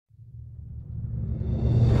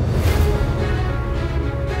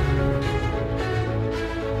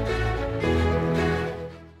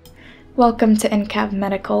Welcome to inCAV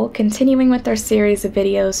Medical, continuing with our series of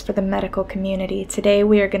videos for the medical community. Today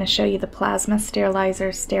we are going to show you the plasma sterilizer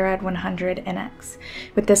Sterrad 100NX.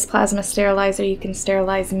 With this plasma sterilizer you can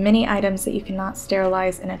sterilize many items that you cannot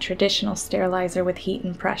sterilize in a traditional sterilizer with heat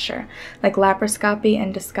and pressure, like laparoscopy,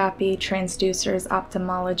 endoscopy, transducers,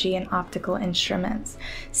 ophthalmology, and optical instruments,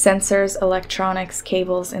 sensors, electronics,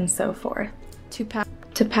 cables, and so forth.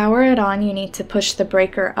 To power it on, you need to push the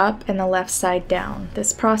breaker up and the left side down.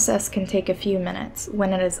 This process can take a few minutes.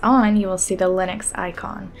 When it is on, you will see the Linux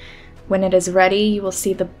icon. When it is ready, you will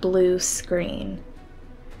see the blue screen.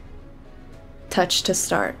 Touch to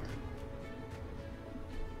start.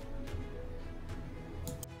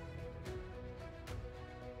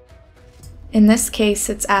 In this case,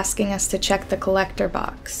 it's asking us to check the collector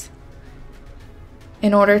box.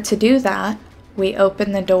 In order to do that, we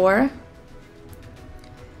open the door,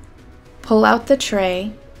 pull out the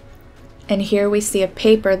tray, and here we see a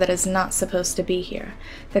paper that is not supposed to be here.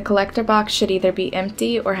 The collector box should either be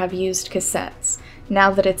empty or have used cassettes.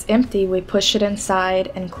 Now that it's empty, we push it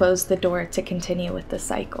inside and close the door to continue with the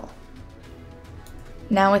cycle.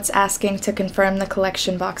 Now it's asking to confirm the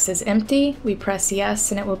collection box is empty. We press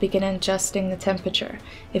yes and it will begin adjusting the temperature.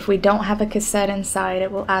 If we don't have a cassette inside,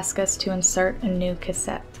 it will ask us to insert a new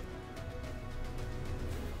cassette.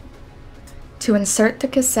 To insert the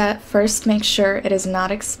cassette, first make sure it is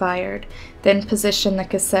not expired, then position the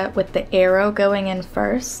cassette with the arrow going in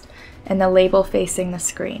first and the label facing the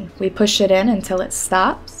screen. We push it in until it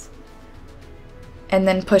stops, and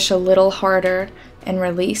then push a little harder and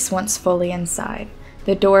release once fully inside.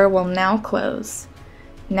 The door will now close.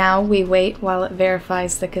 Now we wait while it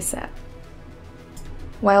verifies the cassette.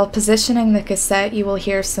 While positioning the cassette, you will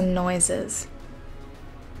hear some noises.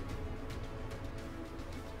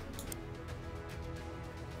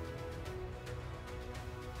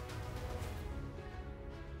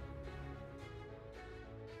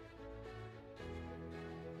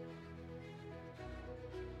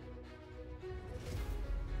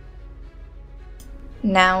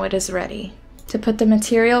 Now it is ready. To put the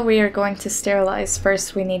material we are going to sterilize,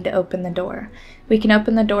 first we need to open the door. We can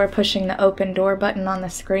open the door pushing the open door button on the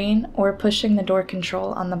screen or pushing the door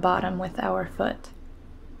control on the bottom with our foot.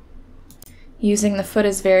 Using the foot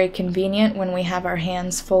is very convenient when we have our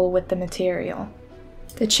hands full with the material.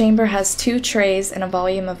 The chamber has 2 trays and a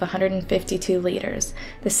volume of 152 liters.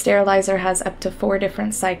 The sterilizer has up to 4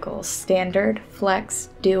 different cycles: standard, flex,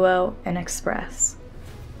 duo, and express.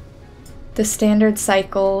 The standard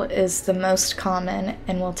cycle is the most common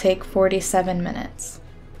and will take 47 minutes.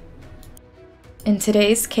 In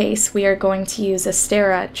today's case, we are going to use a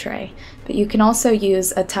Sterrad tray, but you can also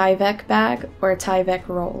use a Tyvek bag or Tyvek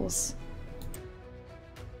rolls.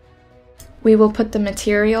 We will put the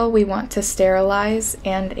material we want to sterilize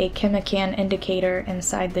and a chemican indicator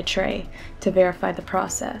inside the tray to verify the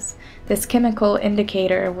process. This chemical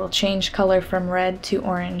indicator will change color from red to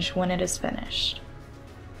orange when it is finished.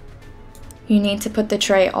 You need to put the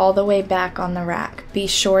tray all the way back on the rack. Be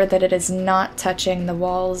sure that it is not touching the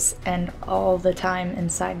walls and all the time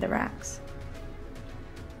inside the racks.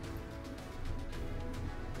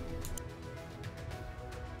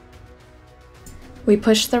 We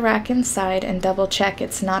push the rack inside and double check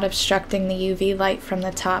it's not obstructing the UV light from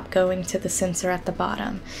the top going to the sensor at the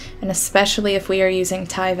bottom, and especially if we are using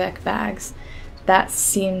Tyvek bags that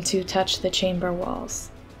seem to touch the chamber walls.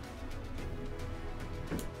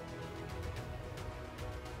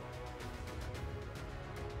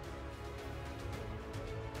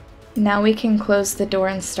 Now we can close the door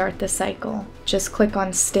and start the cycle. Just click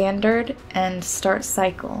on Standard and Start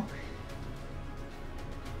Cycle.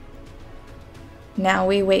 Now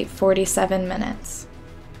we wait 47 minutes.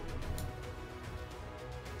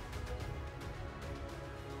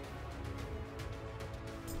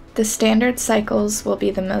 The standard cycles will be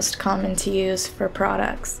the most common to use for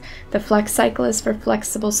products. The flex cycle is for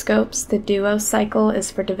flexible scopes, the duo cycle is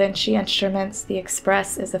for Da Vinci instruments, the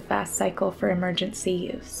express is a fast cycle for emergency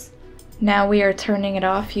use. Now we are turning it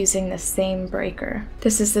off using the same breaker.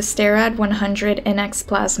 This is the Sterrad 100NX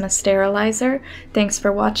Plasma Sterilizer. Thanks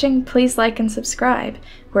for watching. Please like and subscribe.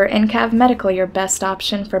 We're inCAV Medical, your best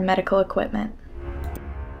option for medical equipment.